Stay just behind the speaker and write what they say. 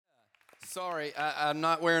Sorry, I'm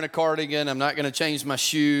not wearing a cardigan. I'm not going to change my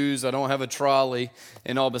shoes. I don't have a trolley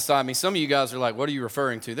and all beside me. Some of you guys are like, what are you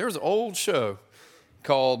referring to? There was an old show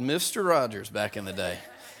called Mr. Rogers back in the day,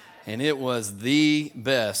 and it was the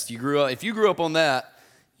best. If you grew up on that,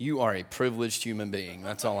 you are a privileged human being.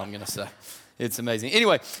 That's all I'm going to say. It's amazing.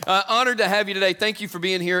 Anyway, honored to have you today. Thank you for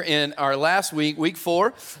being here in our last week, week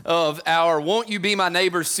 4 of our Won't You Be My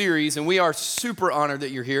Neighbor series, and we are super honored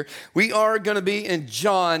that you're here. We are going to be in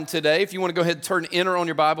John today. If you want to go ahead and turn enter on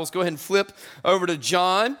your Bibles, go ahead and flip over to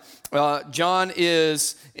John. John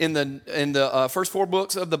is in the first 4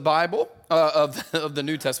 books of the Bible, of the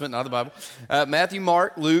New Testament, not the Bible. Matthew,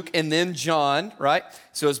 Mark, Luke, and then John, right?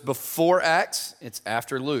 So it's before Acts, it's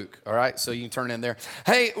after Luke, all right? So you can turn in there.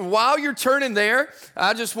 Hey, while you're turning there,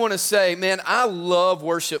 I just want to say, man, I love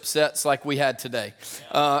worship sets like we had today.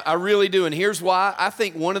 I really do, and here's why. I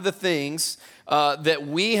think one of the things that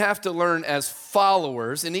we have to learn as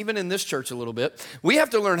followers, and even in this church a little bit, we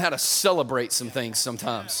have to learn how to celebrate some things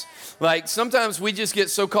sometimes. Like sometimes we just get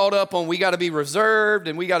so caught up on we got to be reserved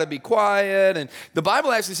and we got to be quiet. And the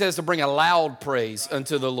Bible actually says to bring a loud praise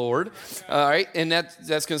unto the Lord. All right, and that's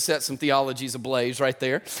going to set some theologies ablaze right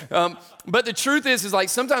there. But the truth is like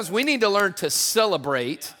sometimes we need to learn to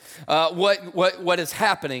celebrate what is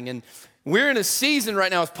happening. And we're in a season right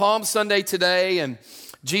now. It's Palm Sunday today, and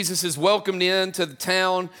Jesus is welcomed into the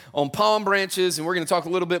town on palm branches, and we're going to talk a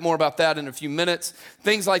little bit more about that in a few minutes,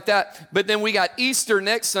 things like that. But then we got Easter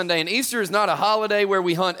next Sunday, and Easter is not a holiday where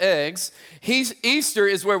we hunt eggs. Easter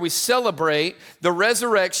is where we celebrate the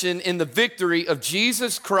resurrection and the victory of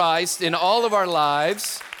Jesus Christ in all of our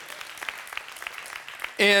lives.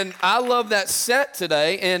 And I love that set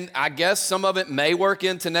today, and I guess some of it may work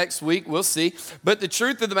into next week. We'll see. But the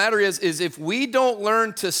truth of the matter is if we don't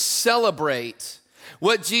learn to celebrate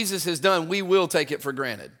what Jesus has done, we will take it for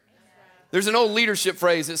granted. There's an old leadership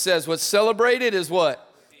phrase that says, what's celebrated is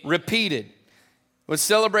what? Repeated. What's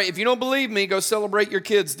celebrate. If you don't believe me, go celebrate your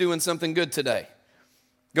kids doing something good today.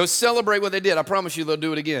 Go celebrate what they did. I promise you they'll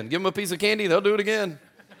do it again. Give them a piece of candy, they'll do it again.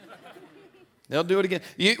 They'll do it again.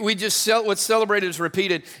 What's celebrated is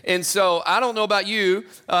repeated. And so I don't know about you,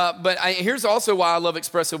 but here's also why I love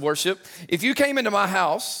expressive worship. If you came into my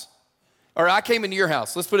house, or I came into your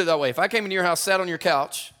house, let's put it that way. If I came into your house, sat on your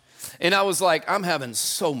couch, and I was like, I'm having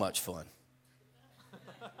so much fun.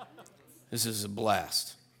 This is a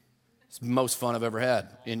blast. It's the most fun I've ever had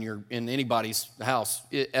in anybody's house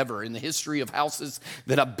ever, in the history of houses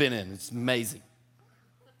that I've been in. It's amazing.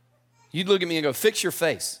 You'd look at me and go, fix your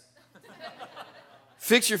face.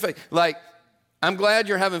 Fix your face. Like, I'm glad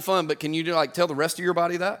you're having fun, but can you tell the rest of your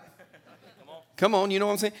body that? Come on, you know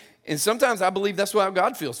what I'm saying? And sometimes I believe that's how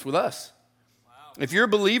God feels with us. If you're a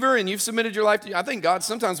believer and you've submitted your life to, I think God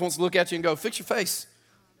sometimes wants to look at you and go, fix your face.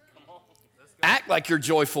 Act like you're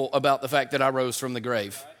joyful about the fact that I rose from the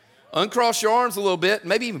grave. Uncross your arms a little bit,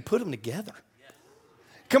 maybe even put them together.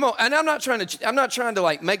 Come on, and I'm not trying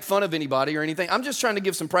to make fun of anybody or anything. I'm just trying to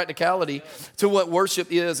give some practicality to what worship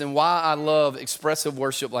is and why I love expressive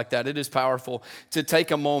worship like that. It is powerful to take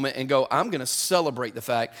a moment and go, I'm going to celebrate the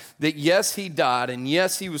fact that yes, he died and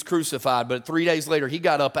yes, he was crucified, but 3 days later he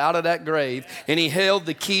got up out of that grave and he held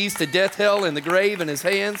the keys to death, hell, and the grave in his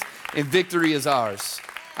hands, and victory is ours.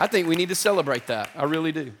 I think we need to celebrate that. I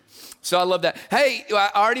really do. So I love that. Hey, I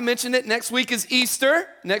already mentioned it. Next week is Easter.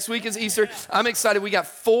 I'm excited. We got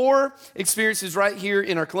 4 experiences right here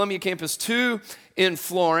in our Columbia campus, 2 in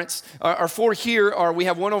Florence. Our 4 here are, we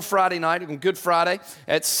have one on Friday night, on Good Friday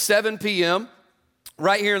at 7 p.m.,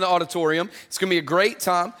 right here in the auditorium. It's going to be a great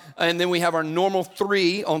time. And then we have our normal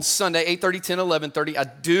 3 on Sunday, 8:30, 10, 11:30. I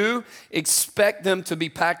do expect them to be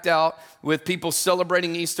packed out with people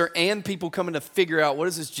celebrating Easter and people coming to figure out what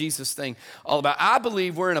is this Jesus thing all about. I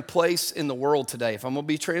believe we're in a place in the world today, if I'm going to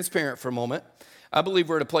be transparent for a moment, I believe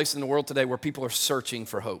we're at a place in the world today where people are searching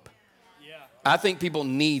for hope. Yeah. I think people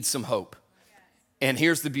need some hope. And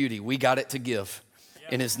here's the beauty. We got it to give.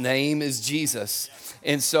 And his name is Jesus.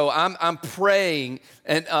 And so I'm praying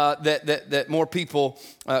that more people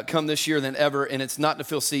come this year than ever. And it's not to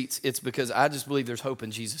fill seats. It's because I just believe there's hope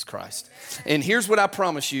in Jesus Christ. And here's what I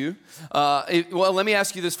promise you. Well, let me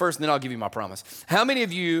ask you this first, and then I'll give you my promise. How many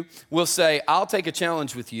of you will say, I'll take a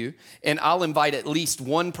challenge with you, and I'll invite at least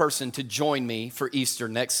one person to join me for Easter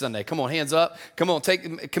next Sunday? Come on, hands up. Come on,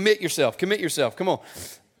 commit yourself. Come on.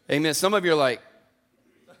 Amen. Some of you are like,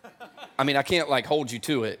 I can't hold you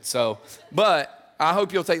to it. But I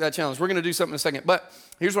hope you'll take that challenge. We're going to do something in a second. But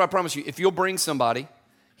here's what I promise you. If you'll bring somebody,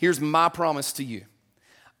 here's my promise to you.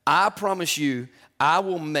 I promise you, I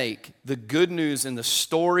will make the good news and the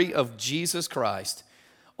story of Jesus Christ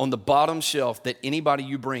on the bottom shelf that anybody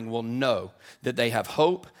you bring will know that they have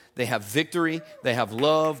hope, they have victory, they have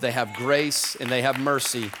love, they have grace, and they have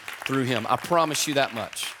mercy through him. I promise you that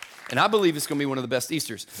much. And I believe it's going to be one of the best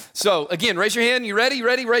Easters. So again, raise your hand. You ready? You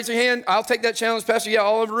ready? Raise your hand. I'll take that challenge, Pastor. Yeah,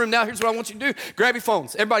 all over the room. Now here's what I want you to do. Grab your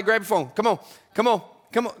phones. Everybody grab your phone. Come on. Come on.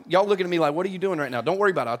 Come on. Y'all looking at me like, what are you doing right now? Don't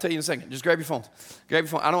worry about it. I'll tell you in a second. Just grab your phones. Grab your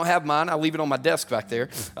phone. I don't have mine. I'll leave it on my desk back there.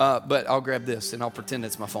 But I'll grab this and I'll pretend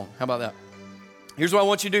it's my phone. How about that? Here's what I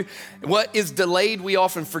want you to do. What is delayed, we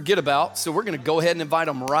often forget about. So we're going to go ahead and invite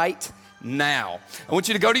them right now. I want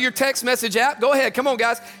you to go to your text message app. Go ahead. Come on,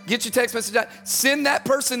 guys. Get your text message app. Send that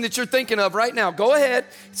person that you're thinking of right now. Go ahead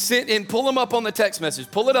and pull them up on the text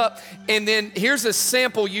message. Pull it up. And then here's a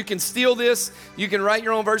sample. You can steal this. You can write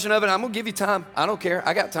your own version of it. I'm going to give you time. I don't care.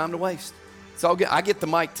 I got time to waste. It's all good. I get the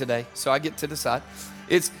mic today, so I get to decide.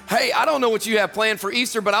 It's, hey, I don't know what you have planned for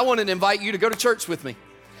Easter, but I wanted to invite you to go to church with me.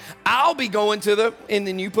 I'll be going to and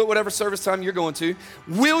then you put whatever service time you're going to.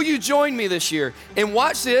 Will you join me this year? And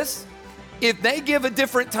watch this. If they give a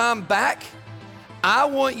different time back, I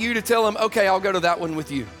want you to tell them, okay, I'll go to that one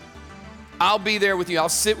with you. I'll be there with you. I'll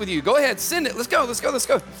sit with you. Go ahead, send it. Let's go, let's go, let's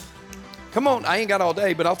go. Come on, I ain't got all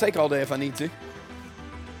day, but I'll take all day if I need to.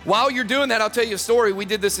 While you're doing that, I'll tell you a story. We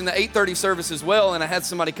did this in the 8:30 service as well, and I had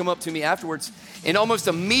somebody come up to me afterwards and almost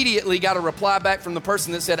immediately got a reply back from the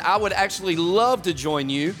person that said, I would actually love to join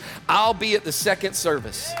you. I'll be at the second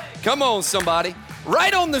service. Come on, somebody.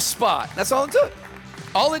 Right on the spot. That's all it took.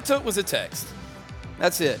 All it took was a text.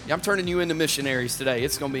 That's it. I'm turning you into missionaries today.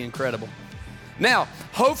 It's going to be incredible. Now,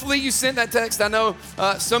 hopefully you sent that text. I know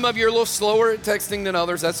some of you are a little slower at texting than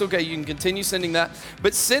others. That's okay. You can continue sending that.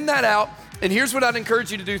 But send that out. And here's what I'd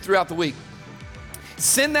encourage you to do throughout the week.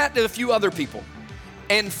 Send that to a few other people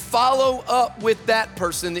and follow up with that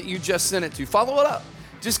person that you just sent it to. Follow it up.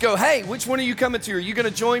 Just go, hey, which one are you coming to? Are you going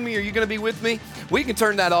to join me? Are you going to be with me? We can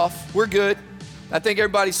turn that off. We're good. I think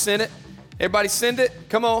everybody sent it. Everybody send it.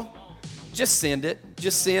 Come on. Just send it.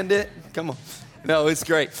 Just send it. Come on. No, it's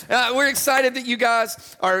great. We're excited that you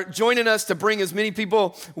guys are joining us to bring as many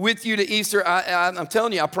people with you to Easter. I'm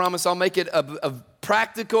telling you, I promise I'll make it a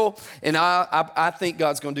practical, and I think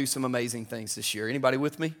God's going to do some amazing things this year. Anybody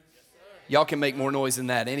with me? Y'all can make more noise than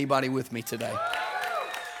that. Anybody with me today?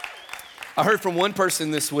 I heard from one person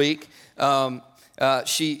this week.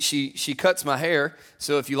 She cuts my hair.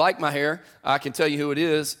 So if you like my hair, I can tell you who it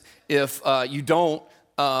is. If you don't,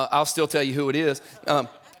 I'll still tell you who it is.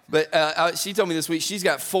 But she told me this week she's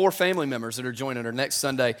got 4 family members that are joining her next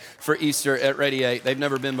Sunday for Easter at Radiate. They've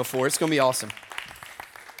never been before. It's going to be awesome.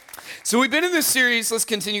 So we've been in this series. Let's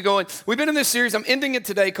continue going. We've been in this series. I'm ending it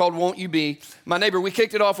today called Won't You Be My Neighbor. We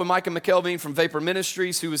kicked it off with Micah McKelvey from Vapor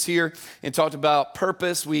Ministries, who was here and talked about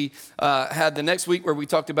purpose. We had the next week where we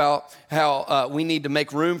talked about how we need to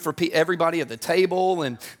make room for everybody at the table,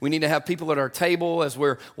 and we need to have people at our table as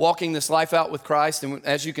we're walking this life out with Christ. And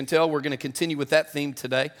as you can tell, we're going to continue with that theme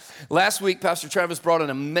today. Last week, Pastor Travis brought an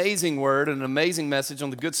amazing word, an amazing message on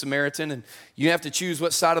the Good Samaritan, and you have to choose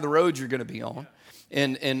what side of the road you're going to be on.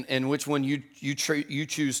 And which one you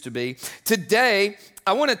choose to be. Today,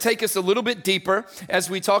 I want to take us a little bit deeper as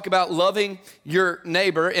we talk about loving your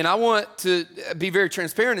neighbor. And I want to be very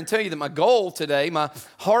transparent and tell you that my goal today, my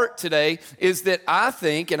heart today, is that I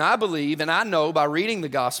think and I believe and I know by reading the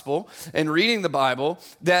gospel and reading the Bible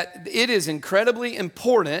that it is incredibly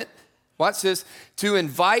important, watch this, to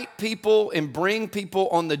invite people and bring people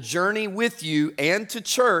on the journey with you and to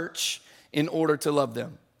church in order to love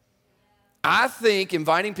them. I think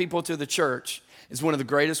inviting people to the church is one of the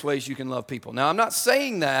greatest ways you can love people. Now, I'm not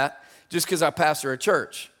saying that just because I pastor a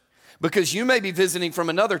church, because you may be visiting from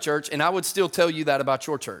another church, and I would still tell you that about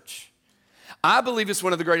your church. I believe it's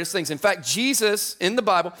one of the greatest things. In fact, Jesus, in the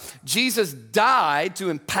Bible, Jesus died to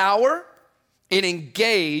empower and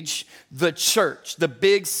engage the church, the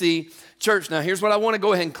Big C church. Now, here's what I want to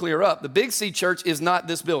go ahead and clear up. The Big C church is not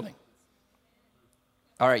this building.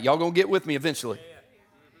 All right, y'all gonna get with me eventually.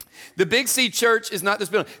 The Big C church is not this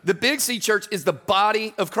building. The Big C church is the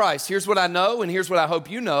body of Christ. Here's what I know, and here's what I hope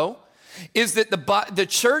you know, is that the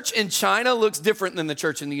church in China looks different than the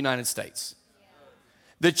church in the United States.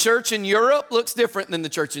 The church in Europe looks different than the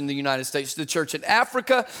church in the United States. The church in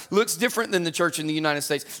Africa looks different than the church in the United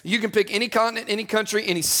States. You can pick any continent, any country,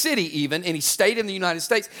 any city even, any state in the United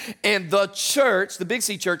States, and the church, the Big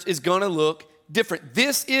C church, is going to look different.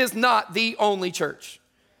 This is not the only church.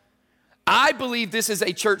 I believe this is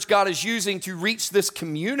a church God is using to reach this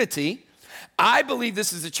community. I believe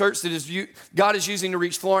this is a church that God is using to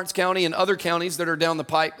reach Florence County and other counties that are down the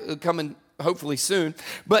pipe coming hopefully soon.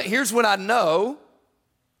 But here's what I know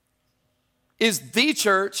is the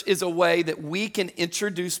church is a way that we can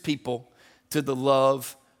introduce people to the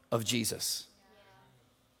love of Jesus.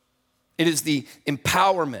 It is the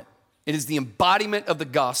empowerment. It is the embodiment of the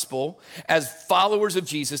gospel as followers of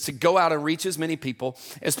Jesus to go out and reach as many people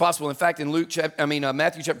as possible. In fact, in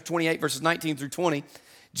Matthew chapter 28, verses 19 through 20,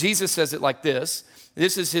 Jesus says it like this.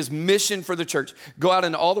 This is his mission for the church. Go out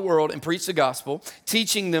into all the world and preach the gospel,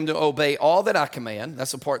 teaching them to obey all that I command.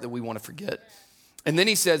 That's the part that we want to forget. And then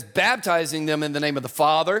he says, baptizing them in the name of the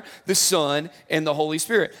Father, the Son, and the Holy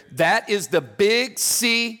Spirit. That is the Big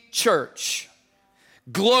C church.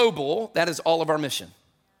 Global, that is all of our mission.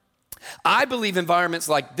 I believe environments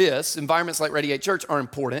like this, environments like Radiate Church, are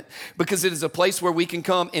important because it is a place where we can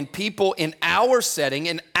come and people in our setting,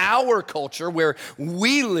 in our culture, where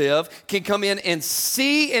we live, can come in and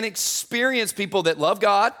see and experience people that love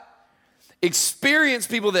God, experience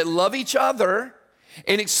people that love each other,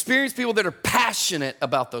 and experience people that are passionate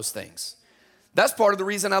about those things. That's part of the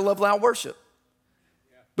reason I love loud worship.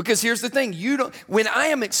 Because here's the thing, when I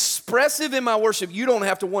am expressive in my worship, you don't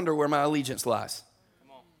have to wonder where my allegiance lies.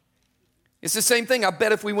 It's the same thing. I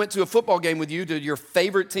bet if we went to a football game with you, to your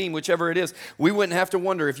favorite team, whichever it is, we wouldn't have to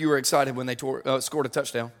wonder if you were excited when they scored a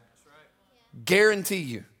touchdown. That's right. Guarantee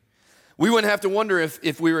you. We wouldn't have to wonder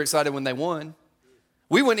if we were excited when they won.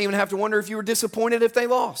 We wouldn't even have to wonder if you were disappointed if they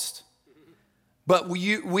lost. But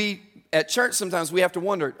we at church sometimes we have to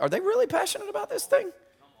wonder, are they really passionate about this thing?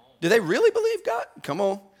 Do they really believe God? Come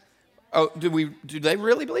on. Oh, do they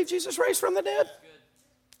really believe Jesus raised from the dead?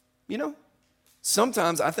 You know?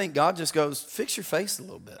 Sometimes I think God just goes, fix your face a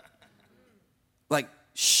little bit. Like,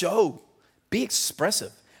 be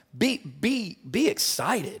expressive, be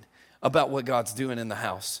excited about what God's doing in the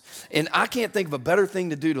house. And I can't think of a better thing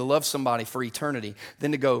to do to love somebody for eternity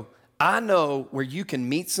than to go, I know where you can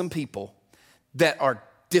meet some people that are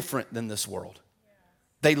different than this world.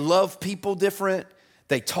 They love people different,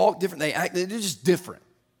 they talk different, they're just different.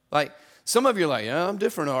 Like, some of you are like, yeah, I'm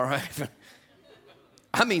different, all right.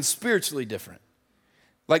 I mean, spiritually different.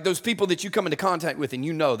 Like those people that you come into contact with and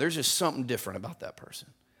you know there's just something different about that person.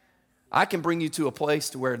 I can bring you to a place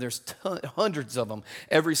to where there's hundreds of them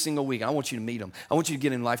every single week. I want you to meet them. I want you to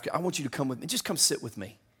get in life. I want you to come with me. Just come sit with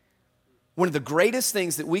me. One of the greatest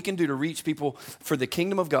things that we can do to reach people for the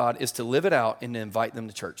kingdom of God is to live it out and to invite them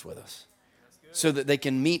to church with us so that they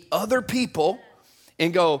can meet other people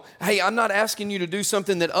and go, hey, I'm not asking you to do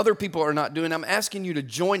something that other people are not doing. I'm asking you to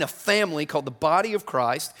join a family called the body of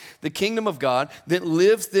Christ, the kingdom of God, that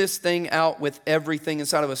lives this thing out with everything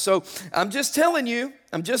inside of us. So I'm just telling you,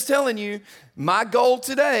 my goal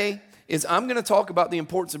today is I'm going to talk about the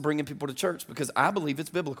importance of bringing people to church because I believe it's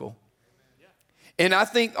biblical. And I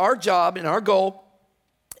think our job and our goal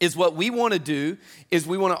is what we want to do is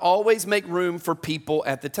we want to always make room for people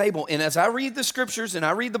at the table. And as I read the scriptures and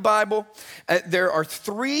I read the Bible, there are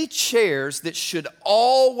 3 chairs that should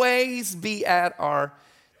always be at our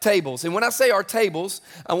tables. And when I say our tables,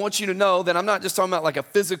 I want you to know that I'm not just talking about like a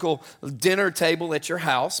physical dinner table at your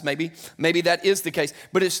house. Maybe that is the case.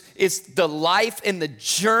 But it's the life and the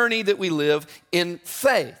journey that we live in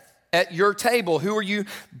faith at your table. Who are you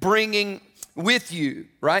bringing with you,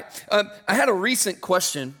 right? I had a recent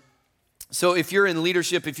question. So if you're in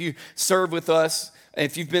leadership, if you serve with us,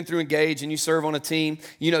 if you've been through Engage and you serve on a team,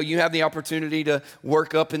 you have the opportunity to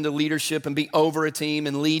work up into leadership and be over a team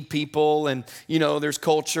and lead people. And, there's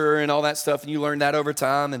culture and all that stuff. And you learn that over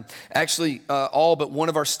time. And actually, all but one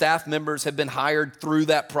of our staff members have been hired through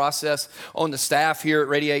that process on the staff here at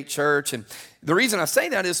Radiate Church. And the reason I say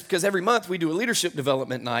that is because every month we do a leadership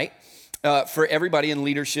development night. For everybody in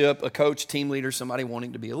leadership, a coach, team leader, somebody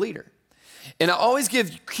wanting to be a leader. And I always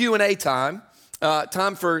give Q&A time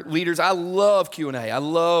for leaders. I love Q&A. I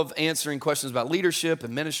love answering questions about leadership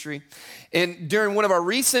and ministry. And during one of our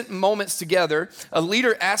recent moments together, a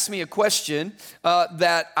leader asked me a question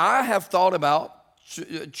that I have thought about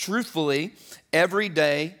truthfully every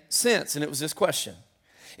day since. And it was this question.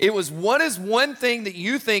 It was, what is one thing that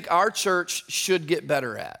you think our church should get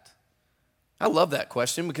better at? I love that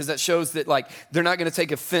question because that shows that they're not going to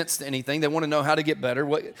take offense to anything. They want to know how to get better.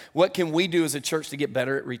 What can we do as a church to get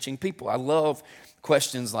better at reaching people? I love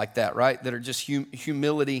questions like that, right? That are just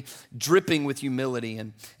humility, dripping with humility.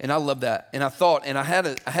 And I love that. And I thought, and I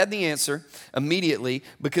had the answer immediately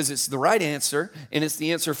because it's the right answer and it's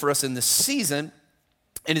the answer for us in this season.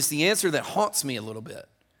 And it's the answer that haunts me a little bit,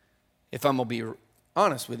 if I'm going to be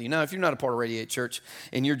honest with you. Now, if you're not a part of Radiate Church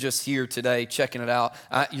and you're just here today checking it out,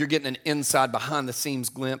 you're getting an inside behind-the-scenes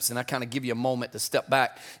glimpse, and I kind of give you a moment to step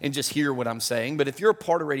back and just hear what I'm saying. But if you're a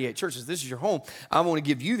part of Radiate Church, if this is your home, I want to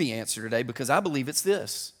give you the answer today because I believe it's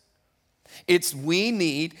this. We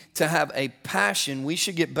need to have a passion. We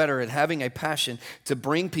should get better at having a passion to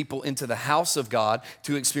bring people into the house of God,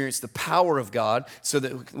 to experience the power of God so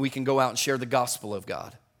that we can go out and share the gospel of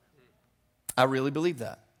God. I really believe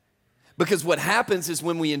that. Because what happens is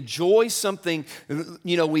when we enjoy something,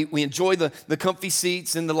 we enjoy the comfy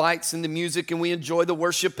seats and the lights and the music, and we enjoy the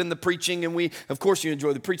worship and the preaching, and of course you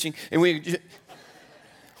enjoy the preaching, and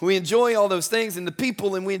we enjoy all those things and the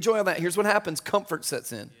people, and we enjoy all that. Here's what happens. Comfort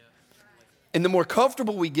sets in. And the more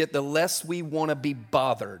comfortable we get, the less we want to be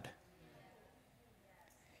bothered.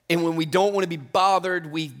 And when we don't want to be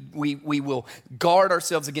bothered, we will guard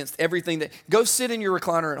ourselves against everything that... Go sit in your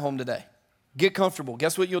recliner at home today. Get comfortable.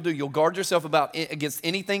 Guess what you'll do? You'll guard yourself against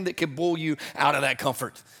anything that could pull you out of that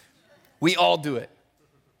comfort. We all do it.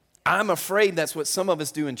 I'm afraid that's what some of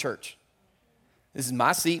us do in church. This is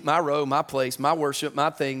my seat, my row, my place, my worship, my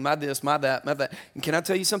thing, my this, my that, my that. And can I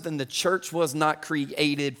tell you something? The church was not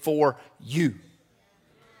created for you.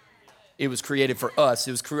 It was created for us.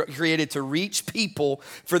 It was created to reach people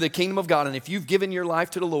for the kingdom of God. And if you've given your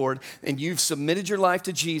life to the Lord and you've submitted your life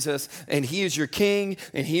to Jesus and he is your king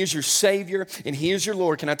and he is your savior and he is your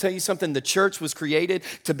Lord, can I tell you something? The church was created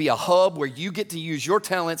to be a hub where you get to use your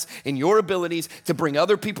talents and your abilities to bring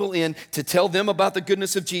other people in, to tell them about the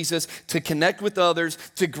goodness of Jesus, to connect with others,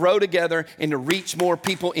 to grow together, and to reach more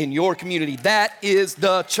people in your community. That is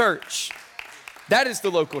the church. That is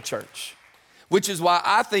the local church. Which is why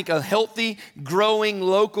I think a healthy, growing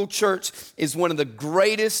local church is one of the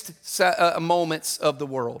greatest moments of the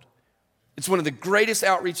world. It's one of the greatest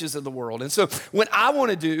outreaches of the world. And so what I want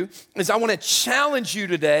to do is I want to challenge you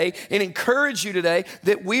today and encourage you today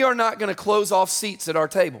that we are not going to close off seats at our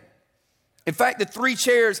table. In fact, the 3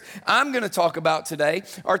 chairs I'm going to talk about today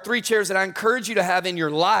are 3 chairs that I encourage you to have in your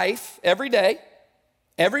life every day,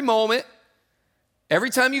 every moment, every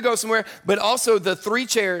time you go somewhere, but also the 3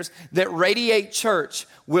 chairs that Radiate Church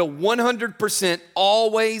will 100%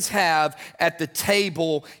 always have at the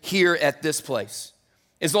table here at this place.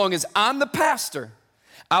 As long as I'm the pastor,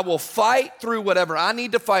 I will fight through whatever I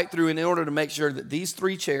need to fight through in order to make sure that these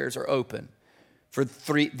 3 chairs are open for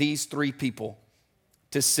these 3 people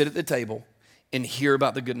to sit at the table and hear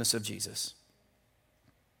about the goodness of Jesus.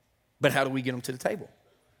 But how do we get them to the table?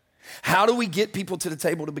 How do we get people to the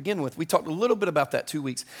table to begin with? We talked a little bit about that 2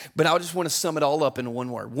 weeks, but I just want to sum it all up in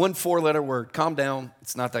one word. 1 4-letter word. Calm down.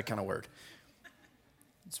 It's not that kind of word.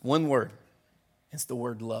 It's one word. It's the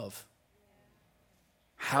word love.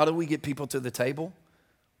 How do we get people to the table?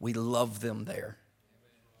 We love them there.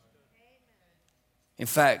 In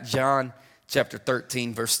fact, John chapter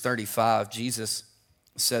 13, verse 35, Jesus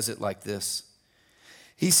says it like this.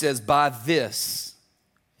 He says, by this,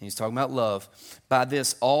 he's talking about love. By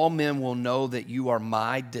this, all men will know that you are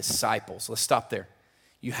my disciples. Let's stop there.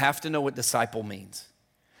 You have to know what disciple means.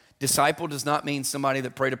 Disciple does not mean somebody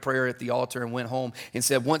that prayed a prayer at the altar and went home and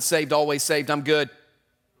said, once saved, always saved, I'm good.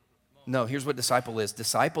 No, here's what disciple is.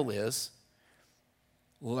 Disciple is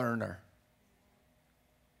learner.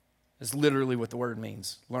 That's literally what the word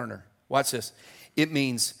means, learner. Watch this. It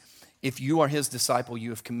means if you are his disciple, you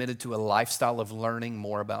have committed to a lifestyle of learning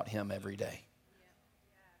more about him every day.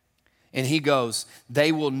 And he goes,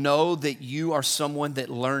 they will know that you are someone that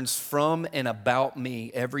learns from and about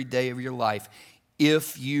me every day of your life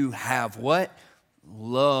if you have what?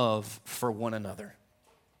 Love for one another.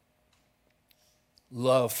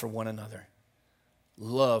 Love for one another.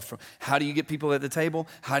 How do you get people at the table?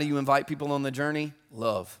 How do you invite people on the journey?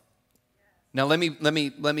 Love. Now let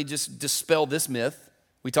me just dispel this myth.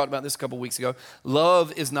 We talked about this a couple weeks ago.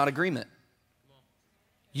 Love is not agreement.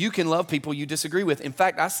 You can love people you disagree with. In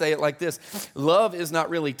fact, I say it like this. Love is not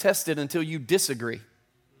really tested until you disagree. Amen.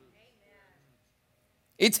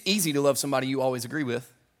 It's easy to love somebody you always agree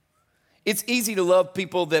with. It's easy to love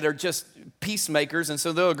people that are just peacemakers, and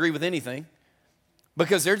so they'll agree with anything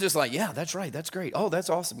because they're just like, yeah, that's right, that's great. Oh, that's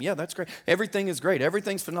awesome. Yeah, that's great. Everything is great.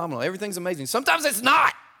 Everything's phenomenal. Everything's amazing. Sometimes it's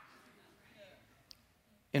not.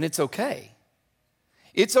 And it's okay.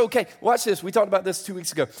 It's okay. Watch this. We talked about this 2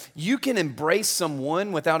 weeks ago. You can embrace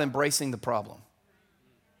someone without embracing the problem.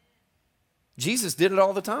 Jesus did it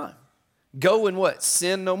all the time. Go and what?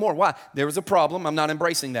 Sin no more. Why? There was a problem. I'm not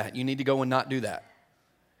embracing that. You need to go and not do that.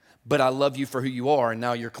 But I love you for who you are, and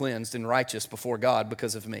now you're cleansed and righteous before God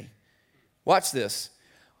because of me. Watch this.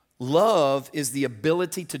 Love is the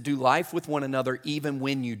ability to do life with one another even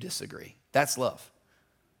when you disagree. That's love.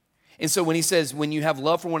 And so when he says, when you have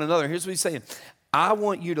love for one another, here's what he's saying. I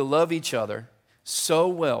want you to love each other so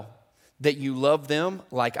well that you love them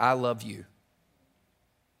like I love you.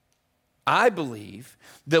 I believe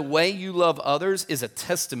the way you love others is a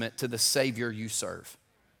testament to the Savior you serve.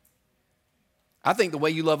 I think the way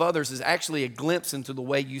you love others is actually a glimpse into the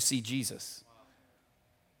way you see Jesus.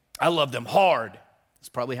 I love them hard. That's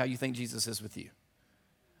probably how you think Jesus is with you.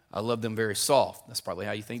 I love them very soft. That's probably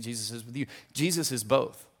how you think Jesus is with you. Jesus is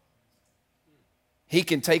both. He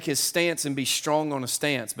can take his stance and be strong on a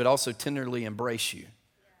stance, but also tenderly embrace you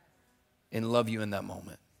and love you in that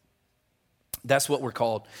moment. That's what we're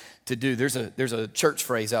called to do. There's a church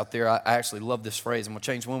phrase out there. I actually love this phrase. I'm going to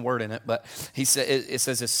change one word in it, but it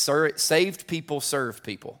says, saved people serve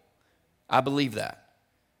people. I believe that.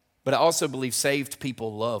 But I also believe saved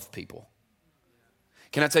people love people.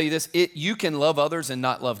 Can I tell you this? You can love others and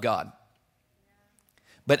not love God.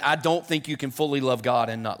 But I don't think you can fully love God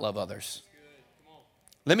and not love others.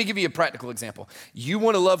 Let me give you a practical example. You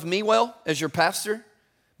want to love me well as your pastor?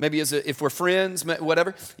 Maybe if we're friends,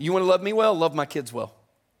 whatever. You want to love me well? Love my kids well.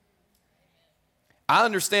 I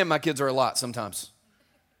understand my kids are a lot sometimes.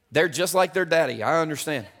 They're just like their daddy. I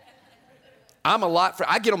understand.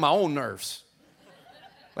 I get on my own nerves.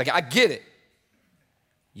 Like, I get it.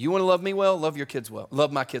 You want to love me well? Love your kids well.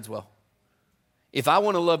 Love my kids well. If I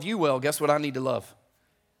want to love you well, guess what I need to love?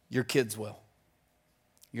 Your kids well.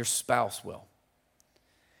 Your spouse well.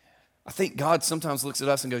 I think God sometimes looks at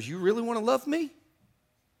us and goes, you really want to love me?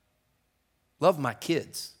 Love my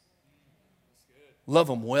kids. Love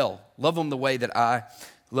them well. Love them the way that I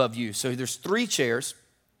love you. So there's 3 chairs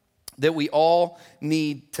that we all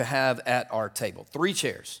need to have at our table. 3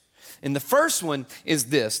 chairs. And the first one is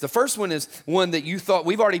this. The first one is one that you thought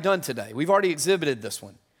we've already done today. We've already exhibited this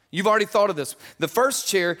one. You've already thought of this. The first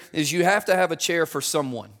chair is you have to have a chair for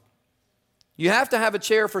someone. You have to have a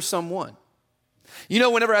chair for someone. You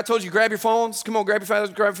know, whenever I told you, grab your phones, come on, grab your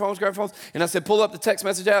phones. And I said, pull up the text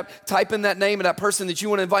message app, type in that name of that person that you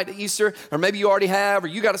want to invite to Easter, or maybe you already have, or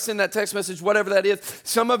you got to send that text message, whatever that is.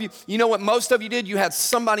 Some of you, you know what most of you did? You had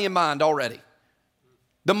somebody in mind already.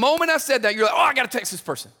 The moment I said that, you're like, oh, I got to text this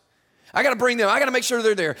person. I got to bring them. I got to make sure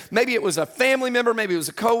they're there. Maybe it was a family member. Maybe it was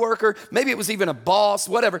a coworker. Maybe it was even a boss,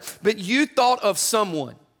 whatever. But you thought of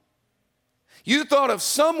someone. You thought of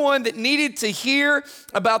someone that needed to hear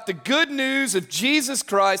about the good news of Jesus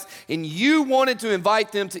Christ, and you wanted to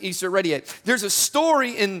invite them to Easter at Radiate. There's a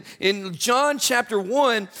story in John chapter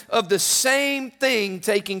 1 of the same thing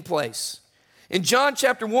taking place. In John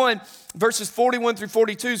chapter 1, verses 41 through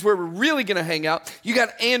 42 is where we're really going to hang out. You got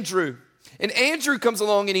Andrew. And Andrew comes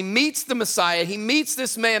along and he meets the Messiah. He meets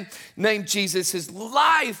this man named Jesus. His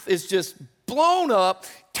life is just blown up,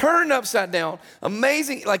 turned upside down.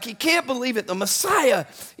 Amazing. Like, he can't believe it. The Messiah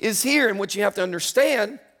is here. And what you have to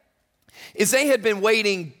understand is they had been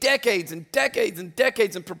waiting decades and decades and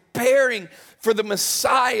decades and preparing for the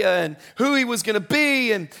Messiah and who he was going to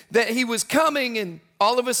be and that he was coming. And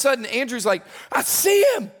all of a sudden, Andrew's like, I see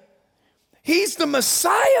him. He's the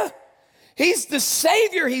Messiah. He's the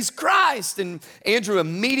Savior. He's Christ. And Andrew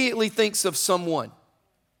immediately thinks of someone.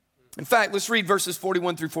 In fact, let's read verses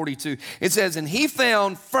 41 through 42. It says, and he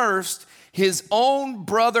found first his own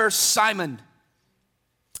brother Simon.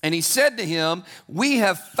 And he said to him, we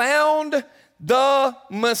have found the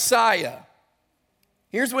Messiah.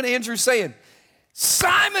 Here's what Andrew's saying.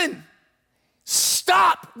 Simon,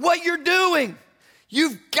 stop what you're doing.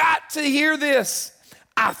 You've got to hear this.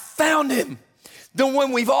 I found him. The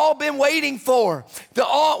one we've all been waiting for. The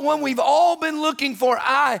one we've all been looking for.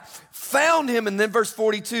 I found him. And then verse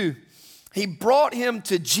 42, he brought him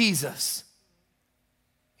to Jesus.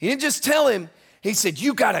 He didn't just tell him. He said,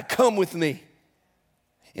 you got to come with me.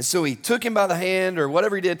 And so he took him by the hand or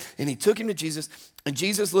whatever he did, and he took him to Jesus. And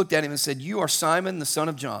Jesus looked at him and said, you are Simon, the son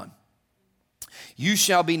of John. You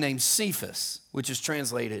shall be named Cephas, which is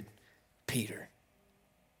translated Peter.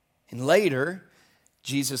 And later,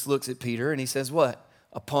 Jesus looks at Peter and he says, what?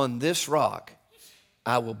 Upon this rock,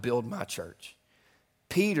 I will build my church.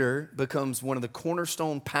 Peter becomes one of the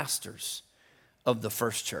cornerstone pastors of the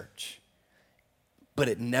first church. But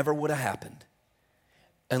it never would have happened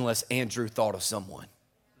unless Andrew thought of someone.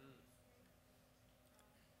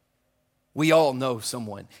 We all know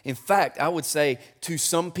someone. In fact, I would say to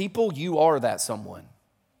some people, you are that someone.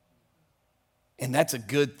 And that's a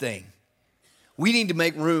good thing. We need to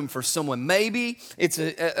make room for someone. Maybe it's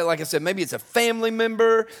like I said, maybe it's a family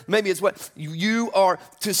member. Maybe it's what you are.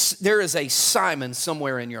 There is a Simon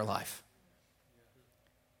somewhere in your life.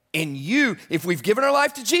 And if we've given our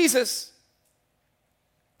life to Jesus,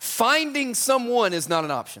 finding someone is not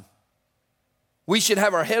an option. We should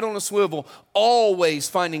have our head on a swivel, always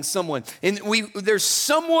finding someone. And there's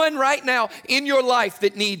someone right now in your life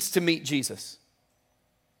that needs to meet Jesus.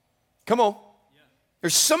 Come on.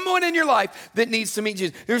 There's someone in your life that needs to meet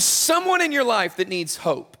Jesus. There's someone in your life that needs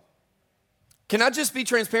hope. Can I just be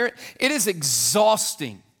transparent? It is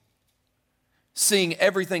exhausting seeing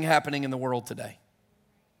everything happening in the world today.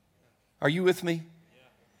 Are you with me?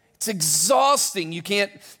 It's exhausting. You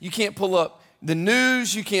can't pull up the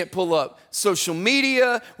news. You can't pull up social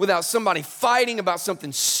media without somebody fighting about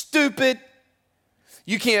something stupid.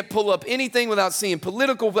 You can't pull up anything without seeing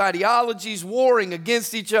political ideologies warring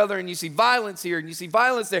against each other, and you see violence here, and you see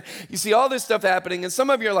violence there. You see all this stuff happening, and some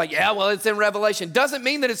of you are like, yeah, well, it's in Revelation. Doesn't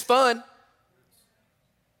mean that it's fun.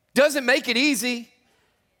 Doesn't make it easy.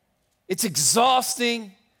 It's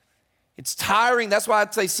exhausting. It's tiring. That's why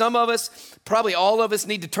I'd say some of us, probably all of us,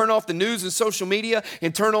 need to turn off the news and social media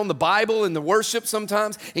and turn on the Bible and the worship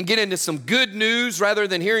sometimes and get into some good news rather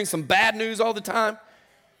than hearing some bad news all the time.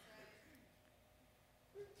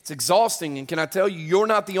 It's exhausting, and can I tell you, you're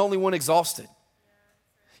not the only one exhausted.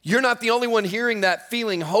 You're not the only one hearing that,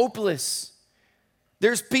 feeling hopeless.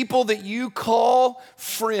 There's people that you call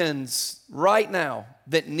friends right now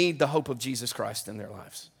that need the hope of Jesus Christ in their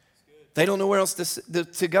lives. They don't know where else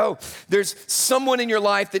to go. There's someone in your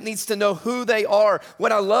life that needs to know who they are.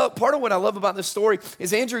 Part of what I love about this story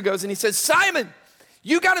is Andrew goes and he says, Simon,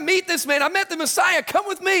 you got to meet this man. I met the Messiah. Come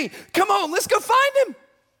with me. Come on, let's go find him.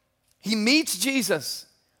 He meets Jesus.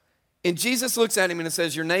 And Jesus looks at him and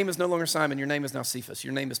says, your name is no longer Simon, your name is now Cephas,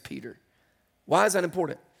 your name is Peter. Why is that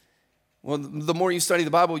important? Well, the more you study the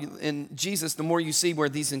Bible and Jesus, the more you see where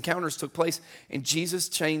these encounters took place, and Jesus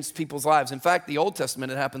changed people's lives. In fact, the Old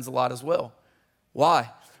Testament, it happens a lot as well. Why?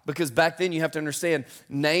 Because back then you have to understand,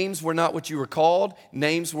 names were not what you were called,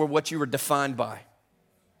 names were what you were defined by.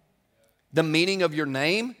 The meaning of your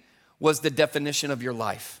name was the definition of your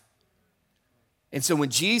life. And so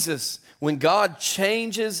when God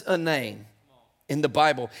changes a name in the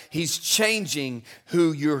Bible, he's changing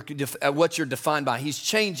what you're defined by. He's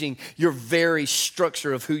changing your very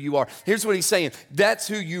structure of who you are. Here's what he's saying. That's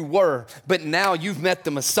who you were, but now you've met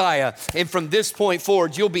the Messiah, and from this point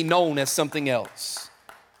forward, you'll be known as something else.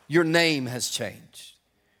 Your name has changed.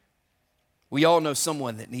 We all know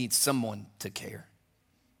someone that needs someone to care.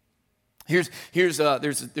 There's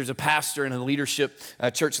a pastor and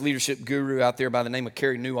a church leadership guru out there by the name of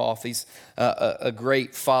Carey Nieuwhof. He's a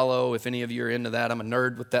great follow if any of you are into that. I'm a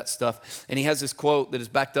nerd with that stuff. And he has this quote that is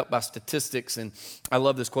backed up by statistics, and I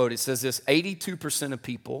love this quote. It says this: 82% of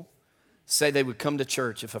people say they would come to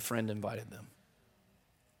church if a friend invited them,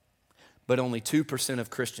 but only 2% of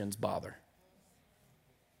Christians bother.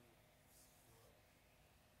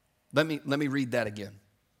 Let me read that again.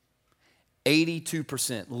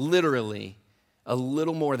 82%, literally a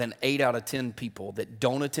little more than 8 out of 10 people that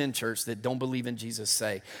don't attend church, that don't believe in Jesus,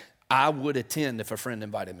 say, I would attend if a friend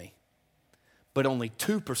invited me. But only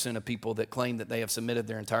 2% of people that claim that they have submitted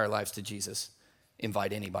their entire lives to Jesus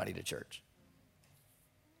invite anybody to church.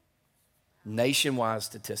 Nationwide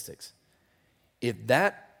statistics.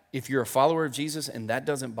 If you're a follower of Jesus and that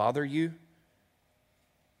doesn't bother you,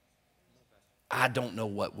 I don't know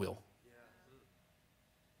what will.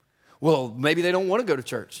 Well, maybe they don't want to go to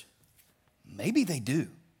church. Maybe they do.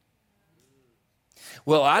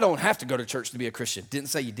 Well, I don't have to go to church to be a Christian. Didn't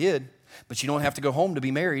say you did, but you don't have to go home to be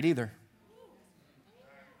married either.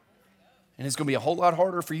 And it's going to be a whole lot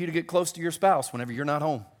harder for you to get close to your spouse whenever you're not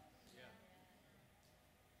home.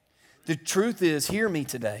 The truth is, hear me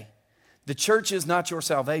today. The church is not your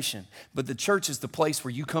salvation, but the church is the place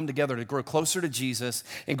where you come together to grow closer to Jesus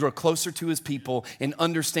and grow closer to his people and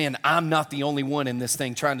understand I'm not the only one in this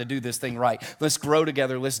thing trying to do this thing right. Let's grow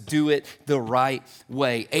together. Let's do it the right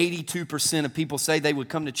way. 82% of people say they would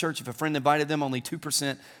come to church if a friend invited them. Only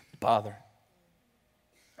 2% bother.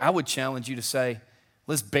 I would challenge you to say,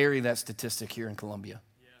 let's bury that statistic here in Columbia.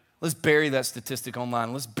 Let's bury that statistic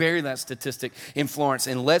online. Let's bury that statistic in Florence.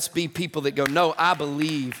 And let's be people that go, no, I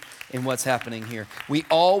believe in what's happening here. We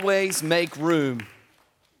always make room.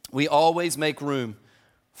 We always make room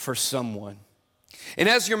for someone. And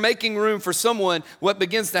as you're making room for someone, what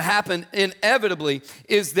begins to happen inevitably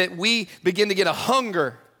is that we begin to get a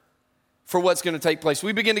hunger for what's going to take place.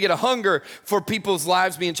 We begin to get a hunger for people's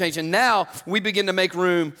lives being changed. And now we begin to make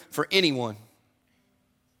room for anyone.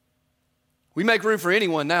 We make room for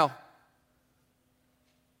anyone now.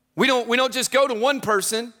 We don't just go to one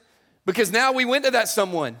person, because now we went to that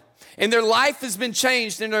someone and their life has been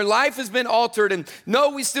changed and their life has been altered, and no,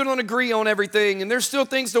 we still don't agree on everything and there's still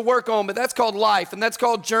things to work on, but that's called life and that's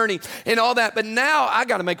called journey and all that. But now I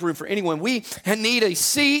got to make room for anyone. We need a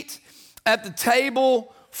seat at the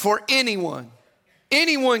table for anyone.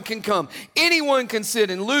 Anyone can come. Anyone can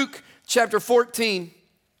sit. In Luke chapter 14,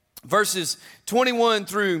 verses 21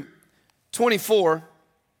 through 24.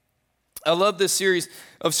 I love this series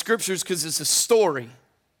of scriptures because it's a story.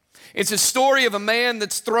 It's a story of a man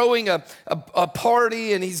that's throwing a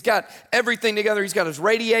party, and he's got everything together. He's got his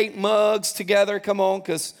Radiate mugs together. Come on,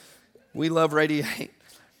 because we love Radiate.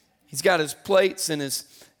 He's got his plates and his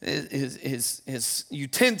his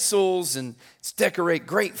utensils, and it's decorate.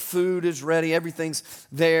 Great food is ready. Everything's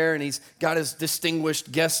there, and he's got his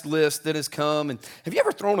distinguished guest list that has come. And have you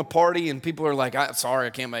ever thrown a party and people are like, sorry, I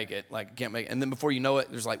can't make it. Like, I can't make it. And then before you know it,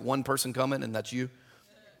 there's like one person coming, and that's you,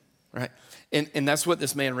 right? And that's what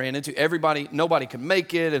this man ran into. Nobody could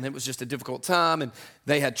make it, and it was just a difficult time. And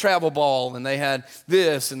they had travel ball, and they had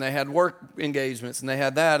this, and they had work engagements, and they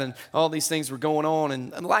had that, and all these things were going on,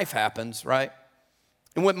 and life happens, right?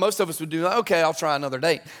 And what most of us would do, okay, I'll try another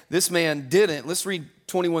date. This man didn't. Let's read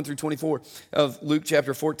 21 through 24 of Luke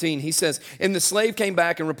chapter 14. He says, and the slave came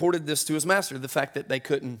back and reported this to his master, the fact that they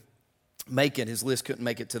couldn't make it. His list couldn't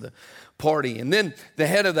make it to the party. And then the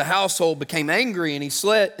head of the household became angry, and he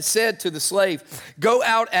said to the slave, go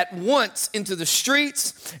out at once into the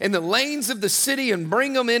streets and the lanes of the city and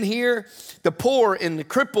bring them in here, the poor and the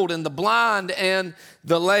crippled and the blind and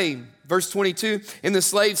the lame. Verse 22, and the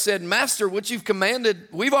slave said, Master, what you've commanded,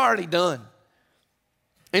 we've already done.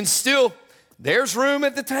 And still, there's room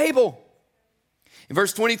at the table. In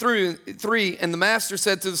verse 23, and the master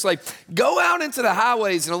said to the slave, go out into the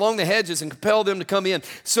highways and along the hedges and compel them to come in,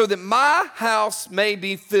 so that my house may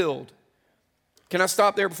be filled. Can I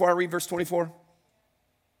stop there before I read verse 24?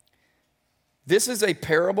 This is a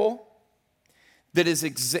parable that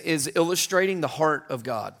is illustrating the heart of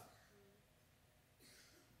God.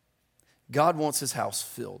 God wants his house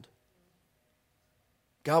filled.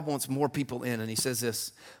 God wants more people in, and he says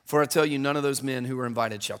this, for I tell you, none of those men who were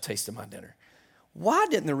invited shall taste of my dinner. Why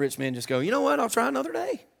didn't the rich man just go, you know what, I'll try another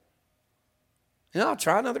day. I'll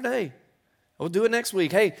try another day. We'll do it next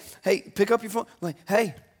week. Hey, pick up your phone. Like,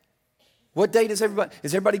 hey, what date is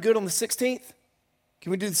everybody good on the 16th?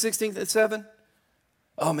 Can we do the 16th at 7?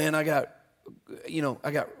 Oh man, I got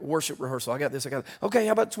worship rehearsal. I got this, Okay,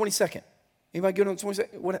 how about the 22nd? Anybody good on the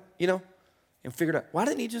 22nd? And figured out, why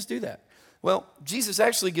didn't he just do that? Well, Jesus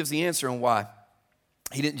actually gives the answer on why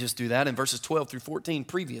he didn't just do that in verses 12 through 14,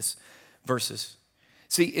 previous verses.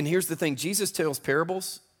 See, and here's the thing. Jesus tells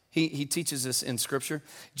parables. He teaches this in Scripture.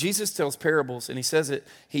 Jesus tells parables, and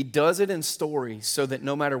he does it in stories so that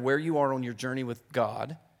no matter where you are on your journey with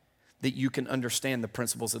God, that you can understand the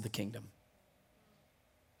principles of the kingdom.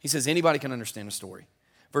 He says anybody can understand a story.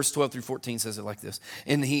 Verse 12 through 14 says it like this.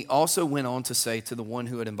 And he also went on to say to the one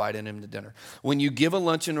who had invited him to dinner, when you give a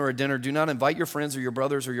luncheon or a dinner, do not invite your friends or your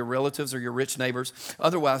brothers or your relatives or your rich neighbors.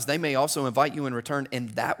 Otherwise, they may also invite you in return,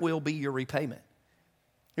 and that will be your repayment.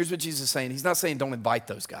 Here's what Jesus is saying. He's not saying don't invite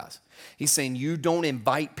those guys. He's saying you don't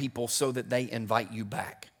invite people so that they invite you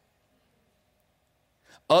back.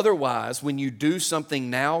 Otherwise, when you do something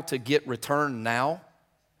now to get return now,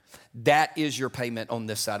 that is your payment on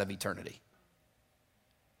this side of eternity.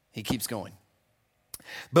 He keeps going.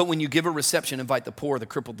 But when you give a reception, invite the poor, the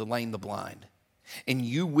crippled, the lame, the blind. And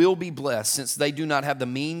you will be blessed, since they do not have the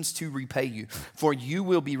means to repay you. For you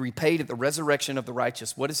will be repaid at the resurrection of the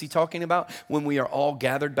righteous. What is he talking about? When we are all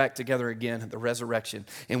gathered back together again at the resurrection,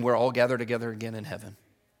 and we're all gathered together again in heaven.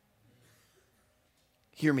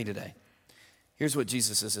 Hear me today. Here's what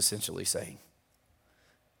Jesus is essentially saying.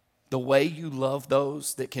 The way you love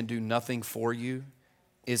those that can do nothing for you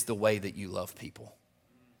is the way that you love people.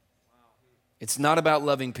 It's not about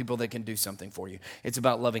loving people that can do something for you. It's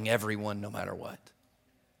about loving everyone no matter what.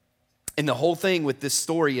 And the whole thing with this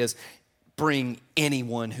story is bring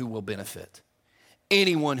anyone who will benefit.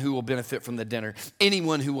 Anyone who will benefit from the dinner.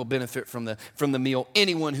 Anyone who will benefit from the meal.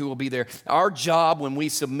 Anyone who will be there. Our job when we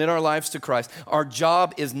submit our lives to Christ, our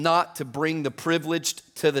job is not to bring the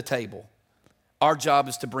privileged to the table. Our job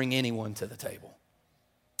is to bring anyone to the table.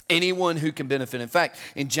 Anyone who can benefit. In fact,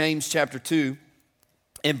 in James chapter 2,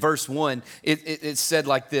 in verse 1, it said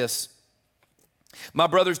like this. My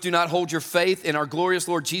brothers, do not hold your faith in our glorious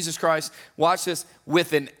Lord Jesus Christ, watch this,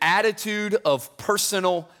 with an attitude of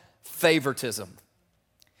personal favoritism.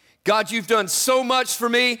 God, you've done so much for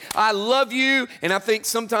me. I love you. And I think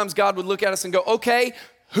sometimes God would look at us and go, okay,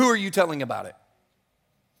 who are you telling about it?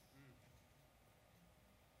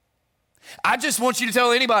 I just want you to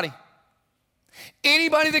tell anybody.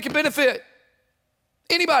 Anybody that can benefit.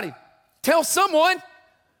 Anybody. Tell someone.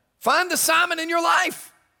 Find the Simon in your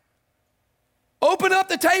life. Open up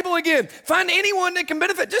the table again. Find anyone that can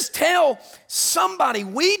benefit. Just tell somebody.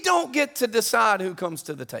 We don't get to decide who comes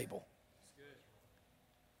to the table.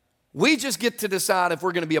 We just get to decide if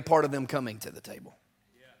we're going to be a part of them coming to the table.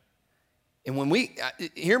 And when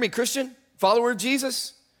hear me, Christian, follower of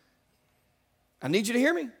Jesus, I need you to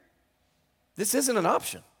hear me. This isn't an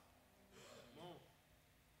option.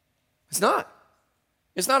 It's not.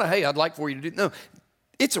 It's not a, hey, I'd like for you to do. No,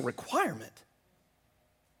 it's a requirement.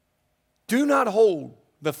 Do not hold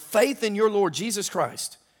the faith in your Lord Jesus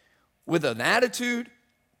Christ with an attitude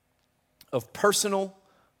of personal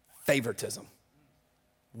favoritism.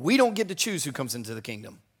 We don't get to choose who comes into the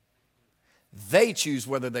kingdom. They choose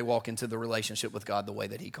whether they walk into the relationship with God the way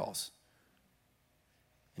that he calls.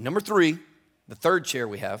 And number 3, the third chair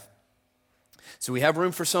we have. So we have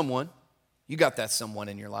room for someone. You got that someone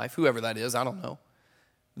in your life, whoever that is, I don't know.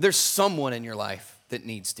 There's someone in your life that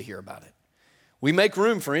needs to hear about it. We make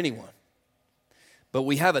room for anyone, but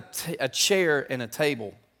we have a chair and a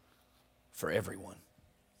table for everyone.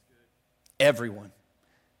 Everyone.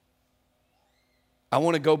 I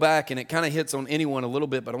want to go back, and it kind of hits on anyone a little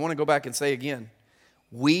bit, but I want to go back and say again,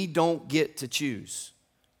 we don't get to choose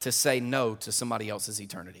to say no to somebody else's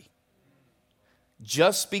eternity.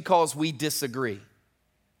 Just because we disagree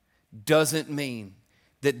doesn't mean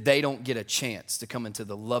that they don't get a chance to come into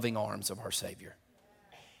the loving arms of our Savior.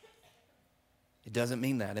 It doesn't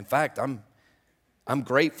mean that. In fact, I'm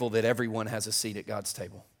grateful that everyone has a seat at God's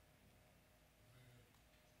table.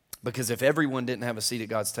 Because if everyone didn't have a seat at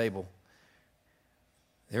God's table,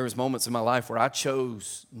 there was moments in my life where I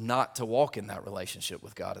chose not to walk in that relationship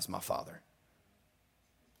with God as my Father.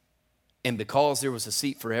 And because there was a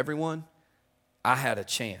seat for everyone, I had a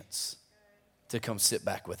chance to come sit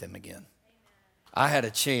back with him again. I had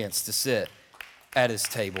a chance to sit at his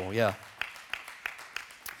table, yeah.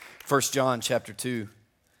 1 John chapter 2,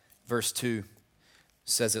 verse 2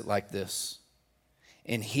 says it like this.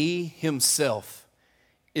 And he himself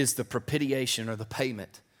is the propitiation or the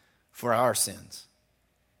payment for our sins.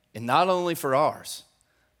 And not only for ours,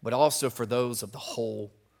 but also for those of the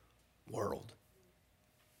whole world.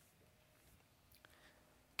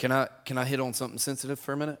 Can I hit on something sensitive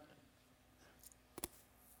for a minute?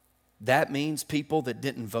 That means people that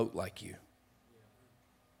didn't vote like you.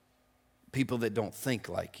 People that don't think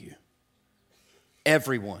like you.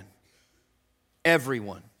 Everyone.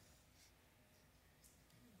 Everyone.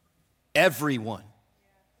 Everyone.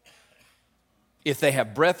 If they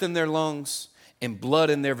have breath in their lungs and blood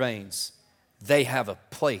in their veins, they have a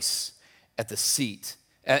place at a seat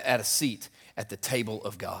at the table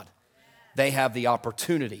of God. They have the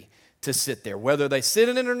opportunity to sit there. Whether they sit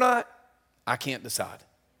in it or not, I can't decide.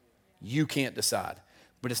 You can't decide.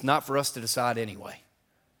 But it's not for us to decide anyway.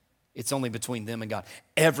 It's only between them and God.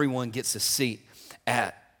 Everyone gets a seat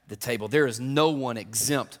at the table. There is no one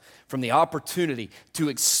exempt from the opportunity to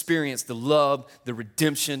experience the love, the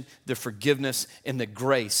redemption, the forgiveness, and the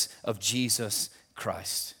grace of Jesus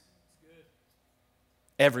Christ.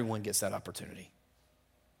 Everyone gets that opportunity.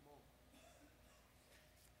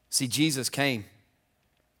 See, Jesus came.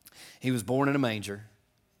 He was born in a manger.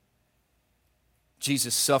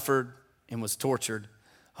 Jesus suffered and was tortured,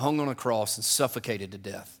 hung on a cross and suffocated to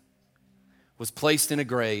death, was placed in a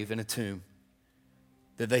grave, in a tomb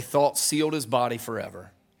that they thought sealed his body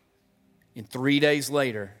forever. And 3 days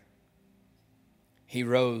later, he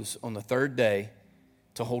rose on the third day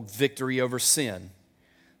to hold victory over sin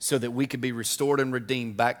so that we could be restored and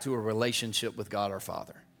redeemed back to a relationship with God our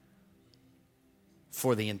Father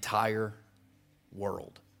for the entire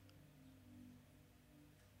world.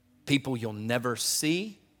 People you'll never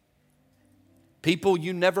see, people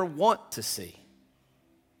you never want to see,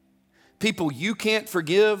 people you can't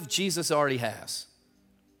forgive, Jesus already has.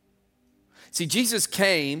 See, Jesus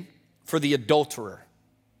came for the adulterer.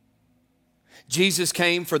 Jesus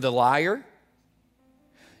came for the liar.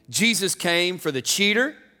 Jesus came for the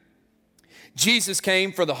cheater. Jesus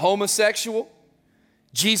came for the homosexual.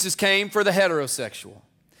 Jesus came for the heterosexual.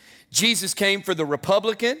 Jesus came for the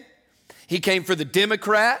Republican. He came for the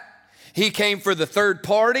Democrat. He came for the third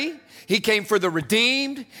party. He came for the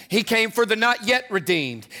redeemed. He came for the not yet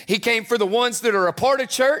redeemed. He came for the ones that are a part of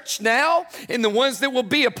church now and the ones that will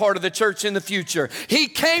be a part of the church in the future. He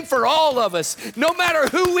came for all of us, no matter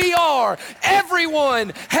who we are.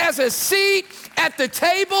 Everyone has a seat at the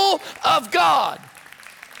table of God.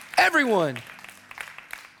 Everyone.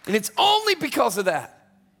 And it's only because of that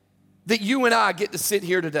you and I get to sit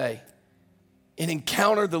here today and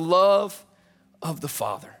encounter the love of the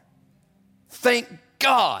Father. Thank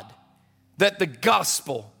God that the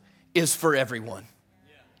gospel is for everyone.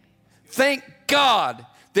 Thank God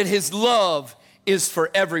that his love is for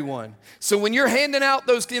everyone. So when you're handing out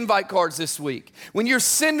those invite cards this week, when you're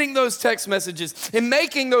sending those text messages and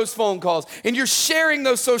making those phone calls and you're sharing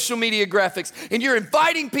those social media graphics and you're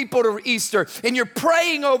inviting people to Easter and you're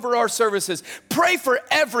praying over our services, pray for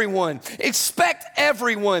everyone. Expect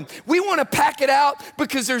everyone. We want to pack it out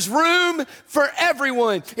because there's room for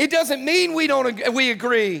everyone. It doesn't mean we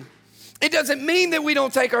agree. It doesn't mean that we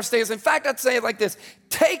don't take our stance. In fact, I'd say it like this.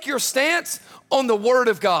 Take your stance on the Word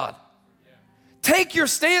of God. Take your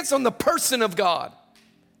stance on the person of God.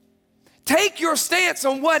 Take your stance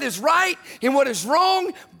on what is right and what is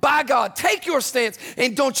wrong by God. Take your stance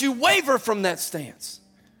and don't you waver from that stance.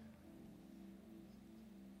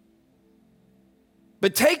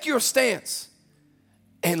 But take your stance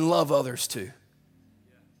and love others too.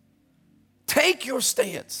 Take your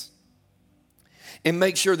stance and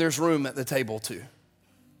make sure there's room at the table too.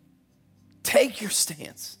 Take your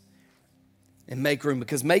stance and make room,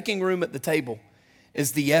 because making room at the table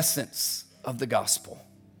is the essence of the gospel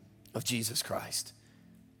of Jesus Christ.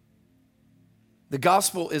 The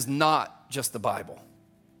gospel is not just the Bible.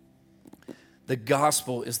 The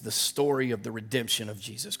gospel is the story of the redemption of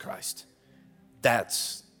Jesus Christ.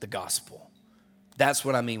 That's the gospel. That's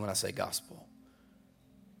what I mean when I say gospel.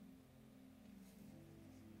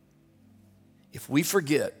 If we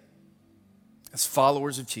forget, as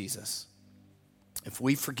followers of Jesus, if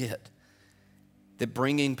we forget that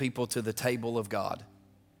bringing people to the table of God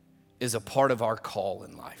is a part of our call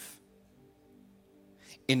in life,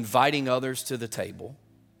 inviting others to the table,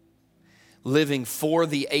 living for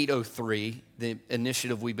the 803, the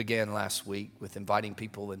initiative we began last week with inviting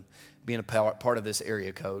people and being a part of this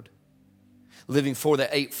area code, living for the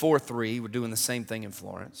 843, we're doing the same thing in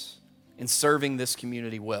Florence, and serving this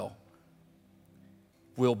community well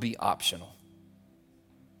will be optional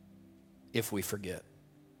if we forget.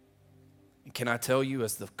 And can I tell you,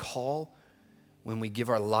 as the call, when we give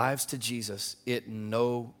our lives to Jesus, it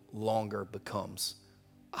no longer becomes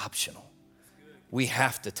optional. We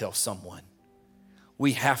have to tell someone.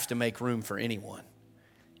 We have to make room for anyone.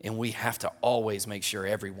 And we have to always make sure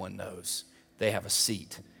everyone knows they have a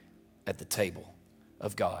seat at the table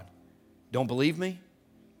of God. Don't believe me?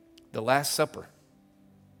 The Last Supper,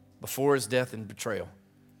 before his death and betrayal,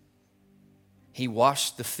 he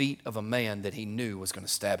washed the feet of a man that he knew was going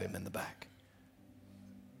to stab him in the back.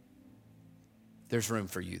 There's room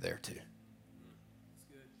for you there too.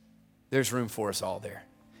 There's room for us all there.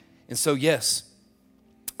 And so, yes,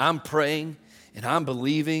 I'm praying and I'm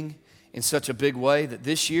believing in such a big way that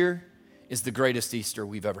this year is the greatest Easter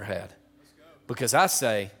we've ever had. Because I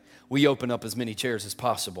say we open up as many chairs as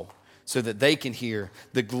possible so that they can hear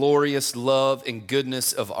the glorious love and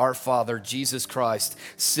goodness of our Father, Jesus Christ,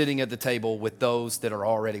 sitting at the table with those that are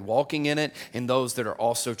already walking in it and those that are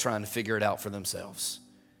also trying to figure it out for themselves.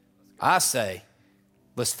 I say,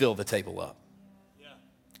 let's fill the table up.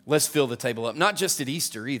 Let's fill the table up. Not just at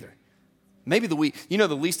Easter either. Maybe the week, the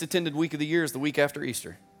least attended week of the year is the week after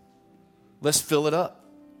Easter. Let's fill it up.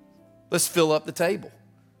 Let's fill up the table.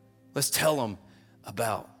 Let's tell them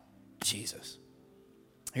about Jesus.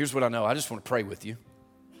 Here's what I know. I just want to pray with you.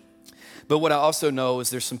 But what I also know is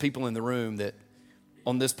there's some people in the room that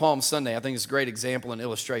on this Palm Sunday, I think it's a great example and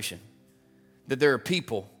illustration that there are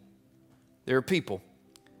people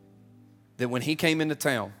that when he came into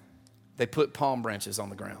town, they put palm branches on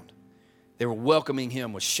the ground. They were welcoming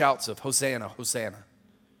him with shouts of Hosanna, Hosanna.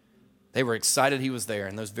 They were excited he was there,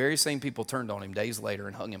 and those very same people turned on him days later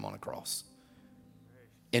and hung him on a cross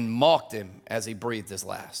and mocked him as he breathed his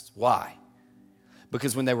last. Why?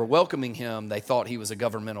 Because when they were welcoming him, they thought he was a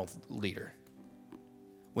governmental leader.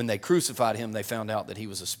 When they crucified him, they found out that he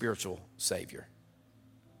was a spiritual savior.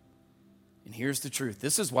 And here's the truth.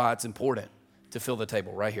 This is why it's important to fill the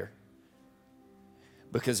table right here.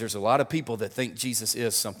 Because there's a lot of people that think Jesus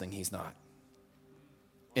is something he's not.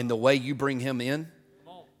 And the way you bring him in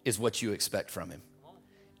is what you expect from him.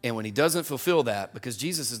 And when he doesn't fulfill that, because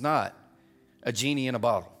Jesus is not a genie in a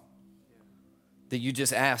bottle that you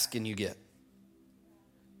just ask and you get.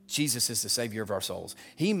 Jesus is the Savior of our souls.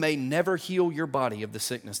 He may never heal your body of the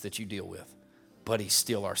sickness that you deal with, but he's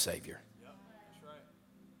still our Savior. Yep, that's right.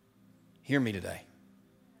 Hear me today.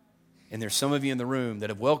 And there's some of you in the room that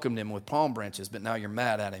have welcomed him with palm branches, but now you're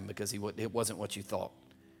mad at him because it wasn't what you thought.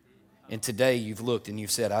 And today you've looked and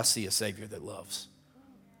you've said, I see a Savior that loves.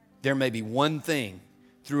 There may be one thing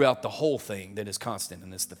throughout the whole thing that is constant,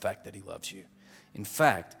 and it's the fact that he loves you. In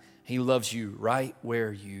fact, he loves you right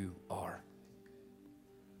where you are,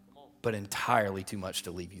 but entirely too much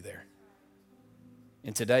to leave you there.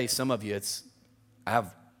 And today, some of you,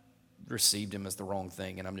 I've received him as the wrong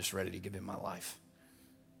thing, and I'm just ready to give him my life.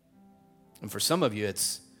 And for some of you,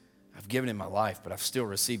 I've given him my life, but I've still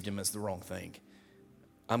received him as the wrong thing.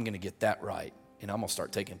 I'm going to get that right, and I'm going to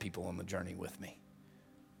start taking people on the journey with me.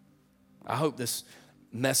 I hope this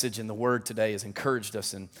message and the word today has encouraged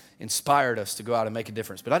us and inspired us to go out and make a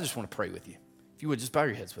difference. But I just want to pray with you. If you would, just bow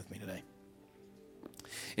your heads with me today.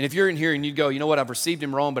 And if you're in here and you'd go, you know what, I've received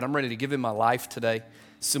him wrong, but I'm ready to give him my life today.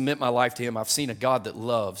 submit my life to him. I've seen a God that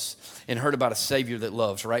loves and heard about a Savior that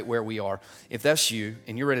loves right where we are. If that's you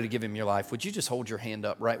and you're ready to give him your life, would you just hold your hand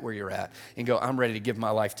up right where you're at and go, I'm ready to give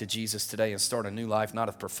my life to Jesus today and start a new life, not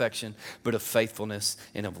of perfection, but of faithfulness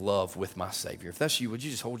and of love with my Savior. If that's you, would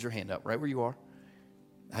you just hold your hand up right where you are?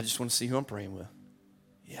 I just want to see who I'm praying with.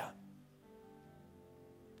 Yeah.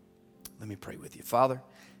 Let me pray with you. Father,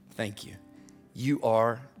 thank you. You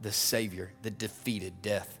are the Savior that defeated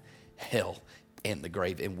death, hell, and the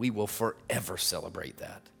grave, and we will forever celebrate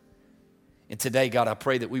that. And today, God, I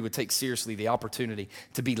pray that we would take seriously the opportunity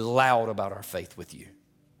to be loud about our faith with you.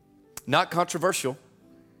 Not controversial,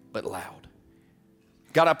 but loud.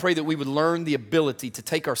 God, I pray that we would learn the ability to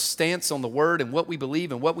take our stance on the Word and what we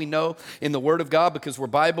believe and what we know in the Word of God, because we're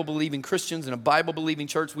Bible-believing Christians and a Bible-believing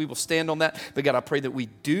church. We will stand on that. But God, I pray that we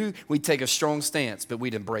take a strong stance, but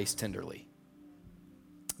we'd embrace tenderly.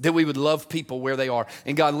 That we would love people where they are.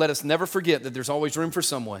 And God, let us never forget that there's always room for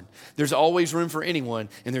someone. There's always room for anyone.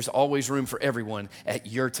 And there's always room for everyone at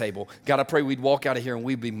your table. God, I pray we'd walk out of here and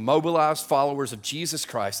we'd be mobilized followers of Jesus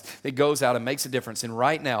Christ that goes out and makes a difference. And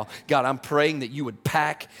right now, God, I'm praying that you would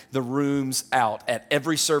pack the rooms out at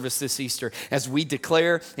every service this Easter as we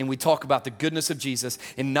declare and we talk about the goodness of Jesus.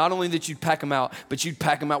 And not only that you'd pack them out, but you'd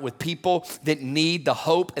pack them out with people that need the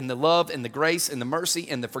hope and the love and the grace and the mercy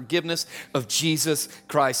and the forgiveness of Jesus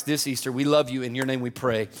Christ. This Easter, we love you. In your name we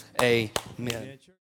pray. Amen.